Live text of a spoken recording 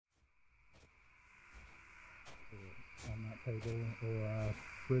table or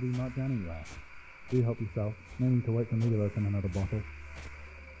pretty much anywhere. Do help yourself. No need to wait for me to open another bottle.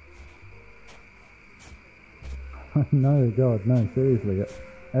 No, God, no, seriously.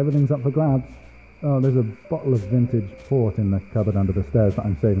 Everything's up for grabs. Oh, there's a bottle of vintage port in the cupboard under the stairs that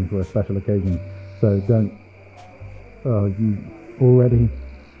I'm saving for a special occasion. So don't... Oh, you already...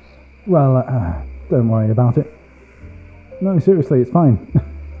 Well, don't worry about it. No, seriously, it's fine.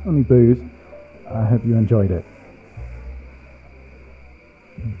 Only booze. I hope you enjoyed it.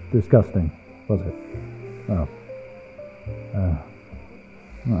 Disgusting, was it? Oh.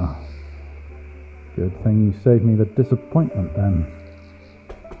 Well. Good thing you saved me the disappointment then.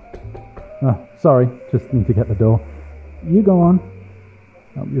 Oh, sorry, just need to get the door. You go on.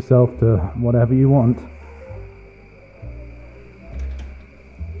 Help yourself to whatever you want.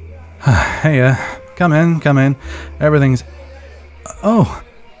 Hey, come in. Everything's... Oh,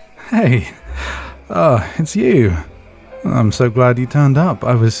 hey. Oh, it's you. I'm so glad you turned up.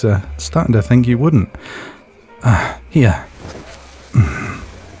 I was starting to think you wouldn't. Here.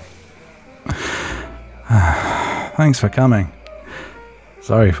 Thanks for coming.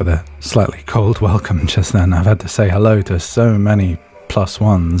 Sorry for the slightly cold welcome just then. I've had to say hello to so many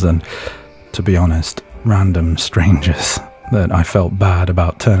 +1s and, to be honest, random strangers that I felt bad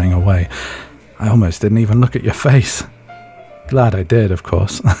about turning away. I almost didn't even look at your face. Glad I did, of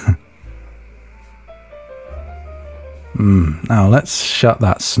course. Now let's shut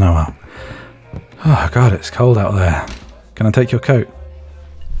that snow up. Oh God, it's cold out there. Can I take your coat?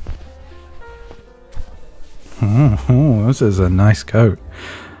 Oh, this is a nice coat.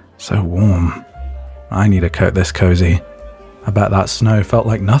 So warm. I need a coat this cozy. I bet that snow felt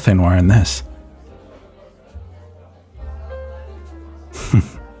like nothing wearing this.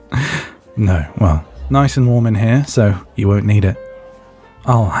 No, well, nice and warm in here, so you won't need it.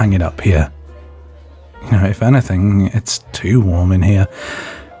 I'll hang it up here. You know, if anything, it's too warm in here.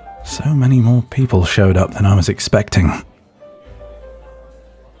 So many more people showed up than I was expecting.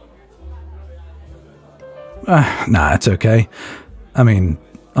 Nah, it's okay. I mean,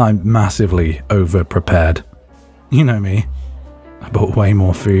 I'm massively over-prepared. You know me. I bought way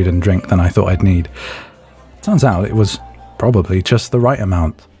more food and drink than I thought I'd need. Turns out it was probably just the right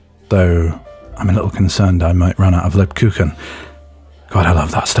amount, though I'm a little concerned I might run out of Lebkuchen. God, I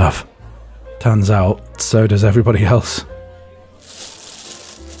love that stuff. Turns out, so does everybody else.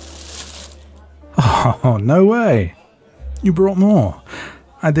 Oh, no way. You brought more.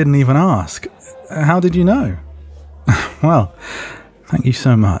 I didn't even ask. How did you know? Well, thank you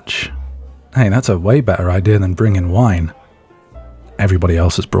so much. Hey, that's a way better idea than bringing wine. Everybody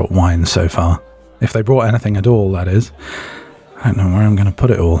else has brought wine so far. If they brought anything at all, that is. I don't know where I'm going to put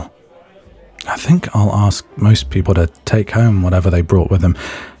it all. I think I'll ask most people to take home whatever they brought with them.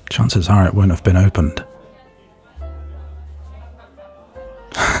 Chances are it won't have been opened.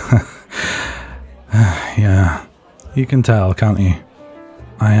 Yeah, you can tell, can't you?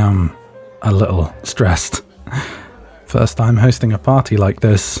 I am a little stressed. First time hosting a party like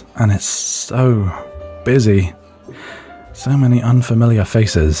this, and it's so busy. So many unfamiliar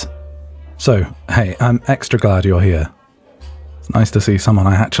faces. So, hey, I'm extra glad you're here. It's nice to see someone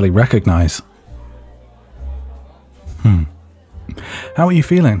I actually recognize. How are you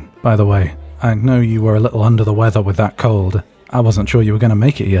feeling, by the way? I know you were a little under the weather with that cold. I wasn't sure you were going to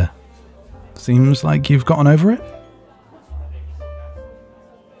make it here. Seems like you've gotten over it?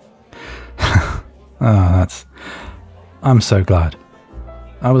 I'm so glad.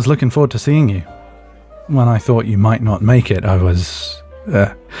 I was looking forward to seeing you. When I thought you might not make it, I was...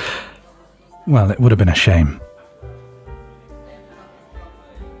 well, it would have been a shame.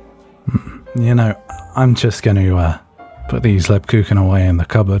 You know, I'm just going to put these Lebkuchen away in the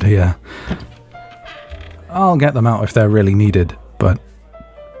cupboard here. I'll get them out if they're really needed, but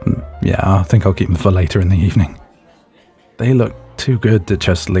yeah, I think I'll keep them for later in the evening. They look too good to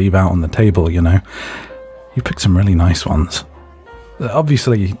just leave out on the table, you know. You picked some really nice ones.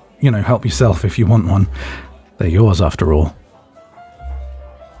 Obviously, you know, help yourself if you want one. They're yours after all.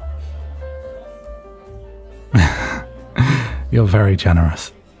 You're very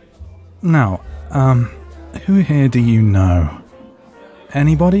generous. Now, who here do you know?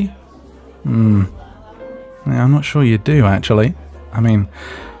 Anybody? Yeah, I'm not sure you do, actually. I mean,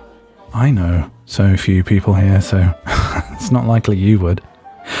 I know so few people here, so it's not likely you would.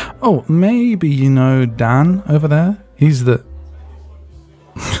 Oh, maybe you know Dan over there? He's the...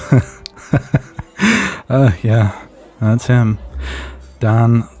 yeah, that's him.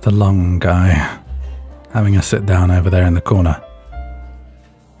 Dan, the long guy. Having a sit down over there in the corner.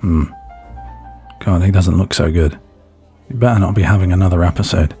 God, he doesn't look so good. You better not be having another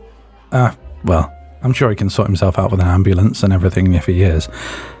episode. Well, I'm sure he can sort himself out with an ambulance and everything if he is.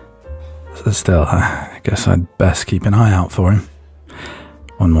 Still, I guess I'd best keep an eye out for him.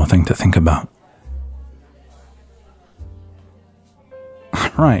 One more thing to think about.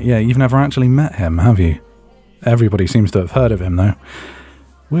 Right, yeah, you've never actually met him, have you? Everybody seems to have heard of him, though.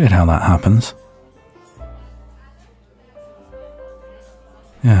 Weird how that happens.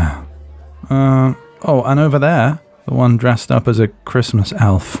 Yeah. Oh, and over there, the one dressed up as a Christmas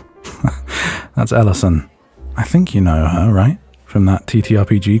elf. That's Ellison. I think you know her, right? From that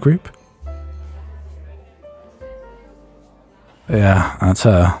TTRPG group? Yeah, that's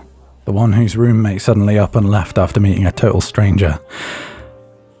her. The one whose roommate suddenly up and left after meeting a total stranger.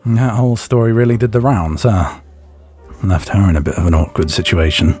 That whole story really did the rounds, huh? Left her in a bit of an awkward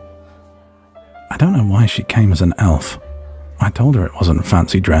situation. I don't know why she came as an elf. I told her it wasn't a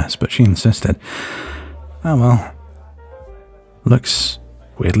fancy dress, but she insisted. Oh well. Looks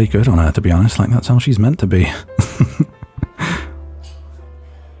weirdly good on her, to be honest, like that's how she's meant to be.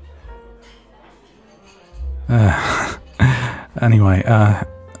 Anyway,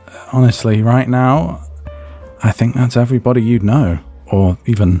 honestly, right now, I think that's everybody you'd know, or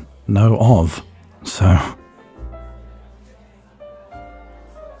even know of, so...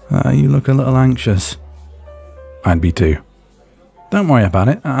 you look a little anxious. I'd be too. Don't worry about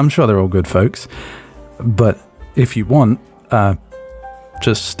it, I'm sure they're all good folks. But if you want,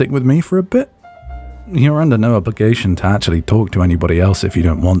 just stick with me for a bit. You're under no obligation to actually talk to anybody else if you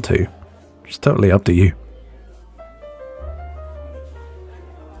don't want to. It's totally up to you.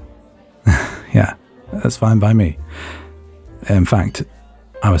 Yeah, that's fine by me. In fact,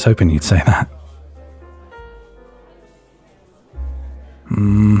 I was hoping you'd say that.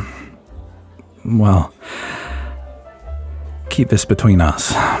 Well, keep this between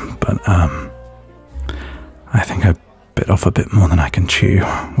us, but I think I bit off a bit more than I can chew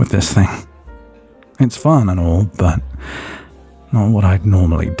with this thing. It's fun and all, but not what I'd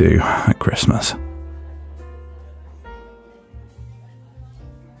normally do at Christmas.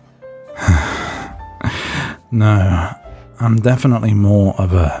 No, I'm definitely more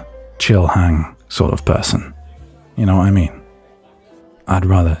of a chill hang sort of person. You know what I mean? I'd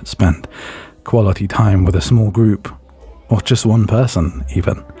rather spend quality time with a small group, or just one person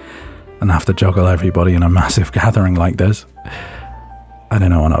even, than have to juggle everybody in a massive gathering like this. I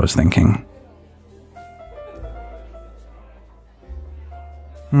don't know what I was thinking.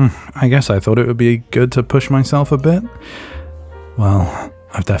 I guess I thought it would be good to push myself a bit. Well,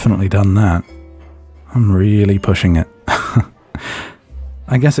 I've definitely done that. I'm really pushing it.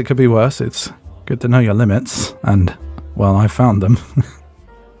 I guess it could be worse. It's good to know your limits, and, well, I found them.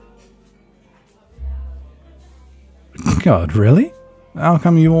 God, really? How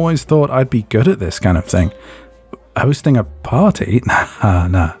come you always thought I'd be good at this kind of thing? Hosting a party?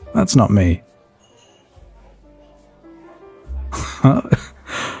 Nah, that's not me.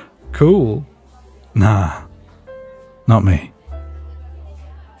 Cool. Nah, not me.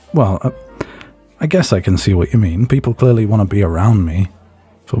 Well, I guess I can see what you mean. People clearly want to be around me,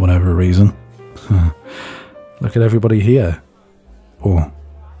 for whatever reason. Look at everybody here. Or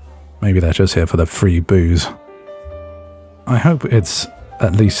maybe they're just here for the free booze. I hope it's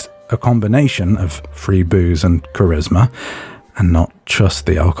at least a combination of free booze and charisma, and not just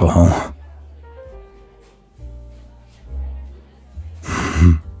the alcohol.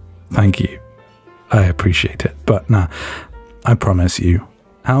 Thank you. I appreciate it, but nah, I promise you,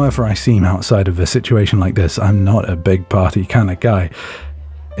 however I seem outside of a situation like this, I'm not a big party kind of guy.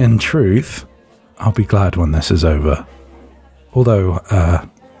 In truth, I'll be glad when this is over. Although,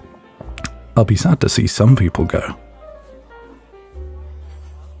 I'll be sad to see some people go.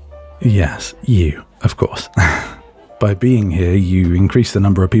 Yes, you, of course. By being here, you increase the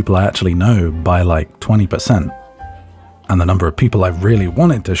number of people I actually know by like 20%. And the number of people I really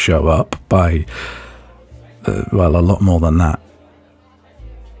wanted to show up by, well, a lot more than that.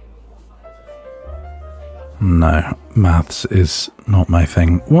 No, maths is not my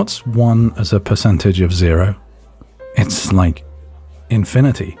thing. What's 1 as a percentage of 0? It's like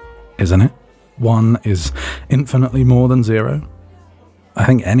infinity, isn't it? 1 is infinitely more than 0. I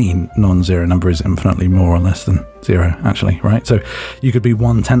think any non-zero number is infinitely more or less than 0, actually, right? So you could be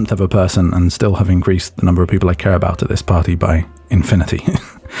 1/10 of a person and still have increased the number of people I care about at this party by infinity.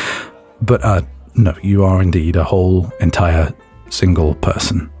 But, no, you are indeed a whole, entire, single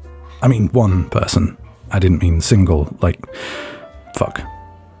person. I mean, one person. I didn't mean single, like, fuck.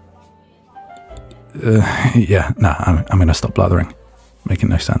 Yeah, nah, I'm gonna stop blathering. Making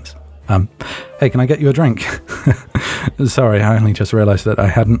no sense. Hey, can I get you a drink? Sorry, I only just realized that I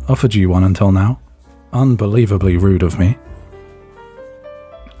hadn't offered you one until now. Unbelievably rude of me.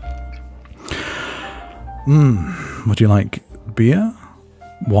 Would you like beer?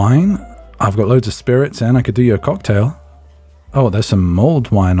 Wine? I've got loads of spirits in. I could do you a cocktail. Oh, there's some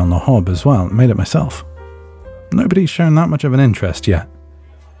mulled wine on the hob as well. I made it myself. Nobody's shown that much of an interest yet.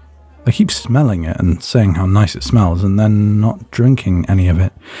 They keep smelling it and saying how nice it smells and then not drinking any of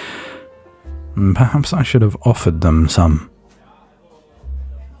it. Perhaps I should have offered them some.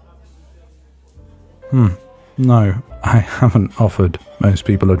 No, I haven't offered most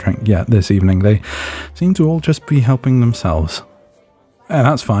people a drink yet this evening. They seem to all just be helping themselves. Yeah,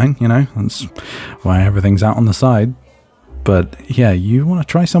 that's fine, you know, that's why everything's out on the side. But yeah, you want to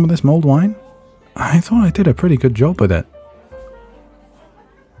try some of this mulled wine? I thought I did a pretty good job with it.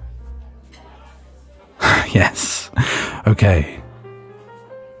 Yes, okay.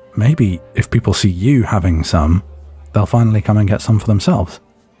 Maybe if people see you having some, they'll finally come and get some for themselves.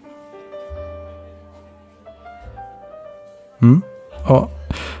 Oh,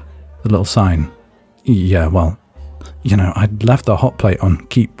 the little sign. Yeah, well, you know, I'd left the hot plate on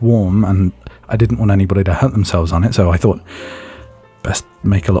keep warm and I didn't want anybody to hurt themselves on it, so I thought best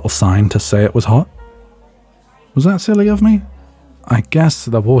make a little sign to say it was hot. Was that silly of me? I guess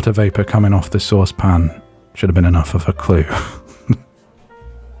the water vapor coming off the saucepan should have been enough of a clue.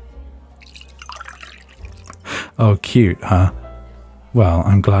 Oh, cute, huh? Well,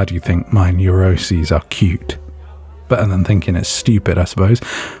 I'm glad you think my neuroses are cute. Better than thinking it's stupid, I suppose.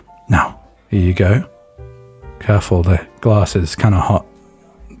 Now, here you go. Careful, the glass is kind of hot.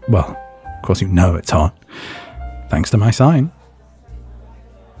 Well, of course you know it's hot. Thanks to my sign.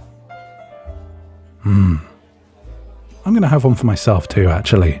 I'm going to have one for myself too,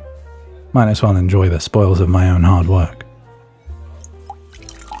 actually. Might as well enjoy the spoils of my own hard work.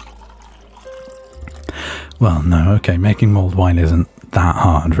 Well, no, okay, making mulled wine isn't that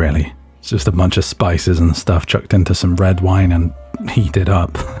hard, really. It's just a bunch of spices and stuff chucked into some red wine and heated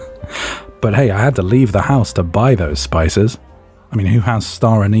up. But hey, I had to leave the house to buy those spices. I mean, who has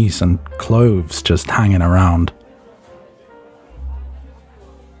star anise and cloves just hanging around?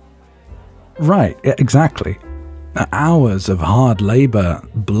 Right, exactly. Hours of hard labor,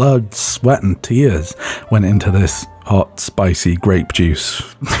 blood, sweat and tears went into this hot, spicy grape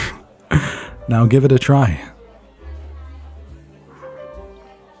juice. Now give it a try.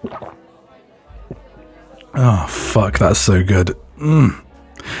 Oh, fuck, that's so good.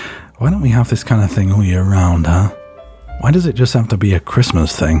 Why don't we have this kind of thing all year round, huh? Why does it just have to be a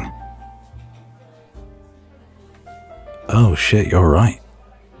Christmas thing? Oh shit, you're right.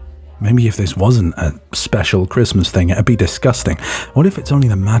 Maybe if this wasn't a special Christmas thing, it'd be disgusting. What if it's only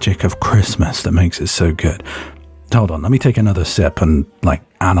the magic of Christmas that makes it so good? Hold on, let me take another sip and, like,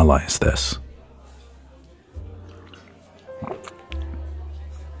 analyze this.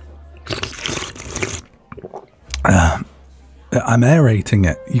 I'm aerating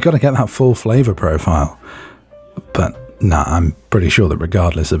it. You got to get that full flavor profile. But nah, I'm pretty sure that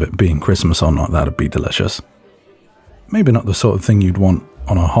regardless of it being Christmas or not, that'd be delicious. Maybe not the sort of thing you'd want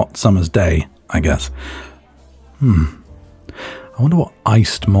on a hot summer's day, I guess. I wonder what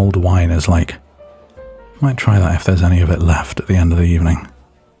iced mulled wine is like. Might try that if there's any of it left at the end of the evening.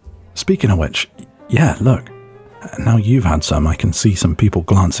 Speaking of which, yeah, look. Now you've had some, I can see some people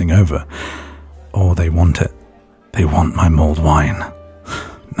glancing over. Oh, they want it. They want my mulled wine.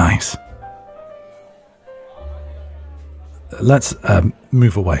 Nice. Let's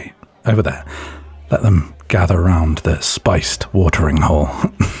move away. Over there. Let them gather round the spiced watering hole.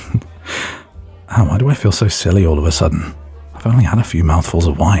 Oh, why do I feel so silly all of a sudden? I've only had a few mouthfuls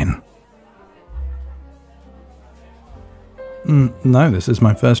of wine. No, this is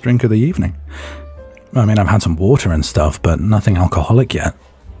my first drink of the evening. I mean, I've had some water and stuff, but nothing alcoholic yet.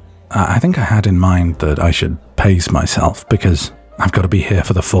 I think I had in mind that I should pace myself because I've got to be here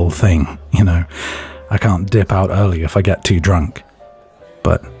for the full thing, you know. I can't dip out early if I get too drunk.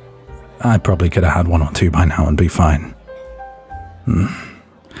 But I probably could have had one or two by now and be fine.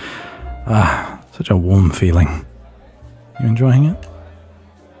 Such a warm feeling. You enjoying it?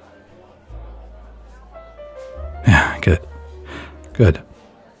 Yeah, good. Good.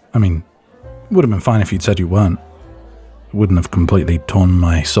 I mean, it would have been fine if you'd said you weren't. It wouldn't have completely torn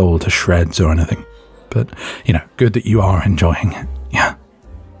my soul to shreds or anything. But, you know, good that you are enjoying it. Yeah.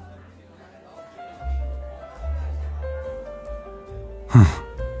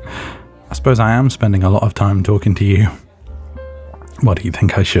 I suppose I am spending a lot of time talking to you. What do you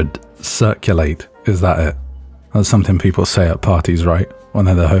think I should circulate? Is that it? That's something people say at parties, right? When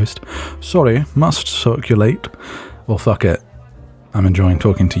they're the host. Sorry, must circulate. Well, fuck it. I'm enjoying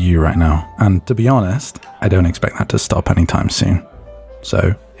talking to you right now. And to be honest, I don't expect that to stop anytime soon.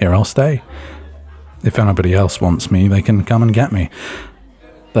 So, here I'll stay. If anybody else wants me, they can come and get me.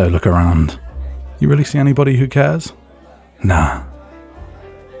 Though, look around. You really see anybody who cares? Nah.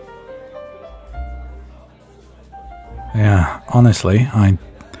 Yeah, honestly,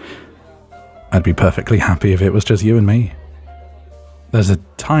 I'd be perfectly happy if it was just you and me. There's a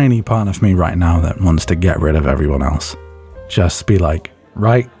tiny part of me right now that wants to get rid of everyone else. Just be like,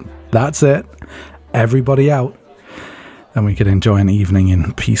 right, that's it. Everybody out. And we could enjoy an evening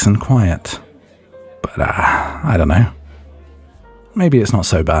in peace and quiet. But, I don't know. Maybe it's not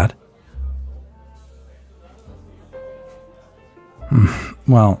so bad.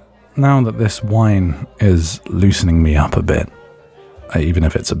 Well, now that this wine is loosening me up a bit, even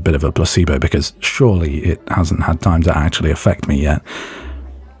if it's a bit of a placebo, because surely it hasn't had time to actually affect me yet.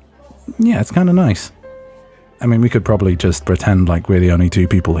 Yeah, it's kind of nice. I mean, we could probably just pretend like we're the only two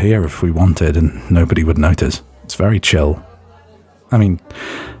people here if we wanted, and nobody would notice. It's very chill. I mean,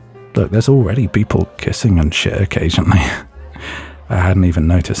 look, there's already people kissing and shit occasionally. I hadn't even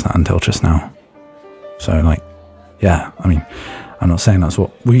noticed that until just now. So, like, yeah, I mean, I'm not saying that's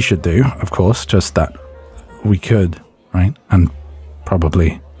what we should do, of course, just that we could, right? And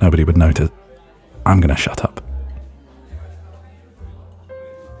probably nobody would notice. I'm gonna shut up.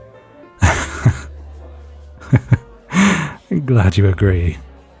 Glad you agree.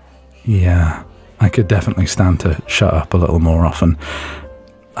 Yeah, I could definitely stand to shut up a little more often.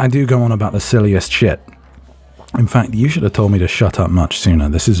 I do go on about the silliest shit. In fact, you should have told me to shut up much sooner.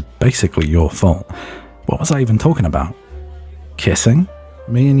 This is basically your fault. What was I even talking about? Kissing?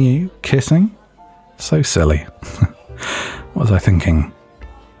 Me and you kissing? So silly. What was I thinking?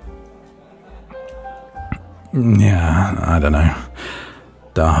 Yeah, I don't know.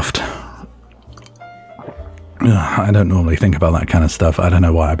 Daft. I don't normally think about that kind of stuff. I don't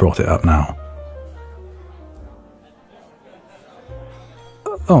know why I brought it up now.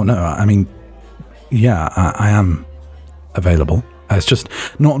 Oh, no, I mean, yeah, I am available. It's just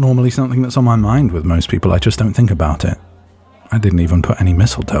not normally something that's on my mind with most people. I just don't think about it. I didn't even put any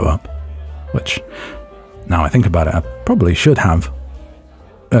mistletoe up, which, now I think about it, I probably should have.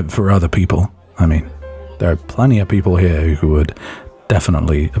 For other people, I mean, there are plenty of people here who would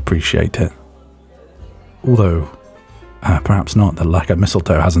definitely appreciate it. Although, perhaps not. The lack of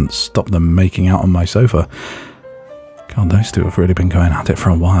mistletoe hasn't stopped them making out on my sofa. God, those two have really been going at it for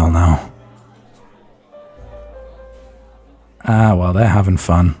a while now. Well, they're having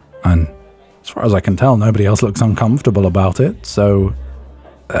fun. And as far as I can tell, nobody else looks uncomfortable about it. So,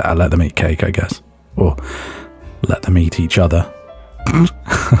 I let them eat cake, I guess. Or let them eat each other.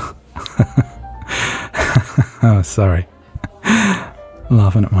 Oh, sorry.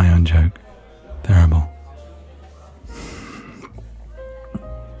 Laughing at my own joke. Terrible.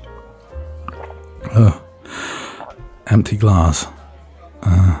 Oh, empty glass.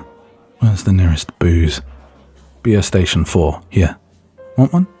 Where's the nearest booze? Beer station 4. Here.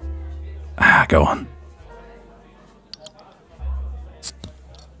 Want one? Go on.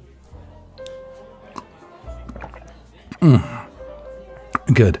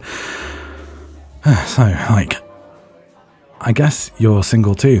 Good. So, like, I guess you're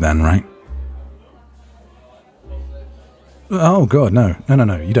single too then, right? Oh god, no.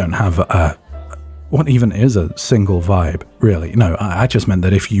 You don't have what even is a single vibe, really? No, I just meant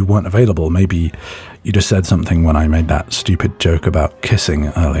that if you weren't available, maybe you just said something when I made that stupid joke about kissing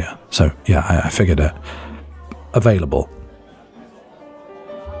earlier. So, yeah, I figured available.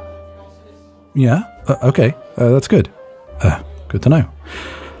 Yeah? Okay, that's good. Good to know.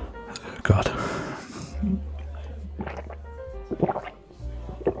 God.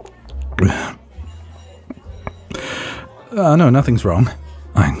 No, nothing's wrong.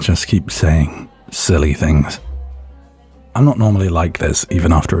 I just keep saying silly things. I'm not normally like this,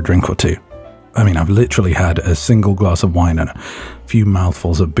 even after a drink or two. I mean, I've literally had a single glass of wine and a few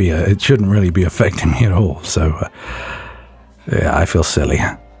mouthfuls of beer. It shouldn't really be affecting me at all, so yeah, I feel silly.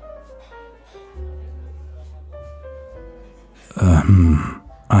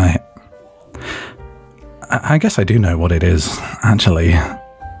 I guess I do know what it is, actually.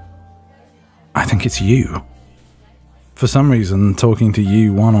 I think it's you. For some reason, talking to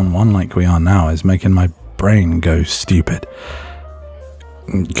you one-on-one like we are now is making my brain go stupid.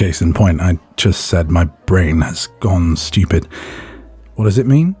 Case in point, I just said my brain has gone stupid. What does it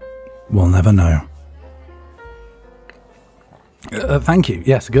mean? We'll never know. Thank you.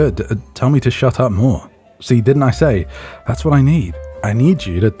 Yes, good. Tell me to shut up more. See, didn't I say? That's what I need. I need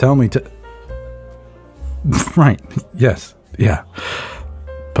you to tell me to... Right. Yes. Yeah.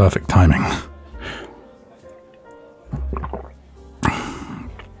 Perfect timing.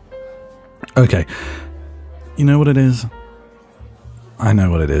 Okay. You know what it is? I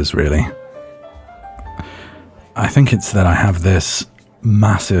know what it is, really. I think it's that I have this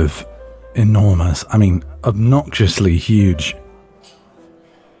massive enormous, I mean, obnoxiously huge.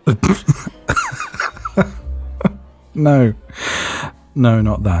 No,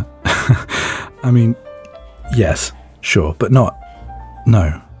 not that. I mean, yes, sure, but not,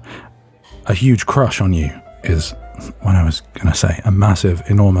 no. A huge crush on you is what I was going to say. A massive,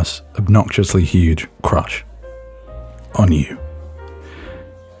 enormous, obnoxiously huge crush on you.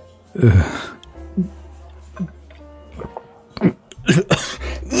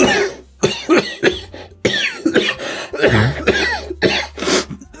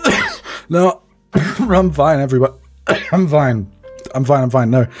 No, I'm fine, everybody. I'm fine.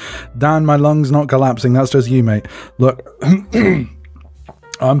 No, Dan, my lung's not collapsing. That's just you, mate. Look,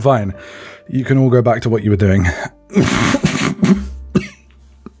 I'm fine. You can all go back to what you were doing.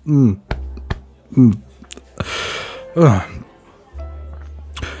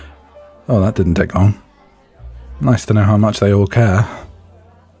 Oh, that didn't take long. Nice to know how much they all care.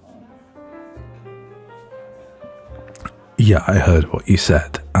 Yeah, I heard what you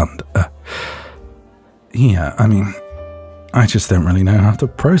said, and, yeah, I mean, I just don't really know how to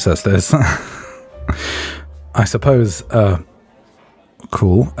process this. I suppose,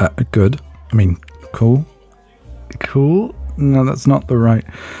 cool, good. I mean, cool? Cool? No, that's not the right...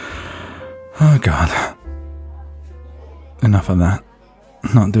 Oh, God. Enough of that.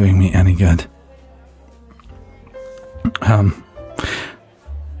 Not doing me any good.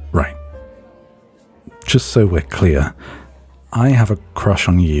 Right. Just so we're clear, I have a crush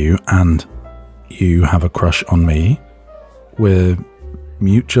on you, and you have a crush on me. We're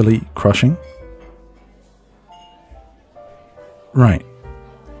mutually crushing? Right.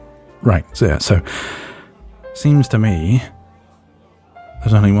 So, yeah, so seems to me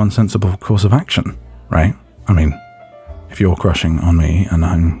there's only one sensible course of action, right? I mean, if you're crushing on me and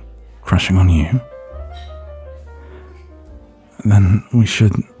I'm crushing on you, then we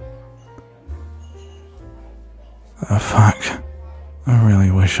should... fuck. I really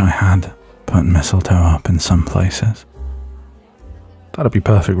wish I had put mistletoe up in some places. That'd be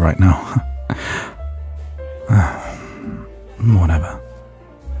perfect right now. Whatever.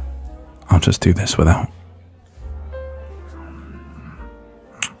 I'll just do this without.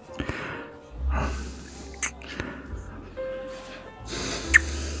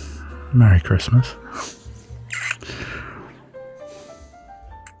 Merry Christmas.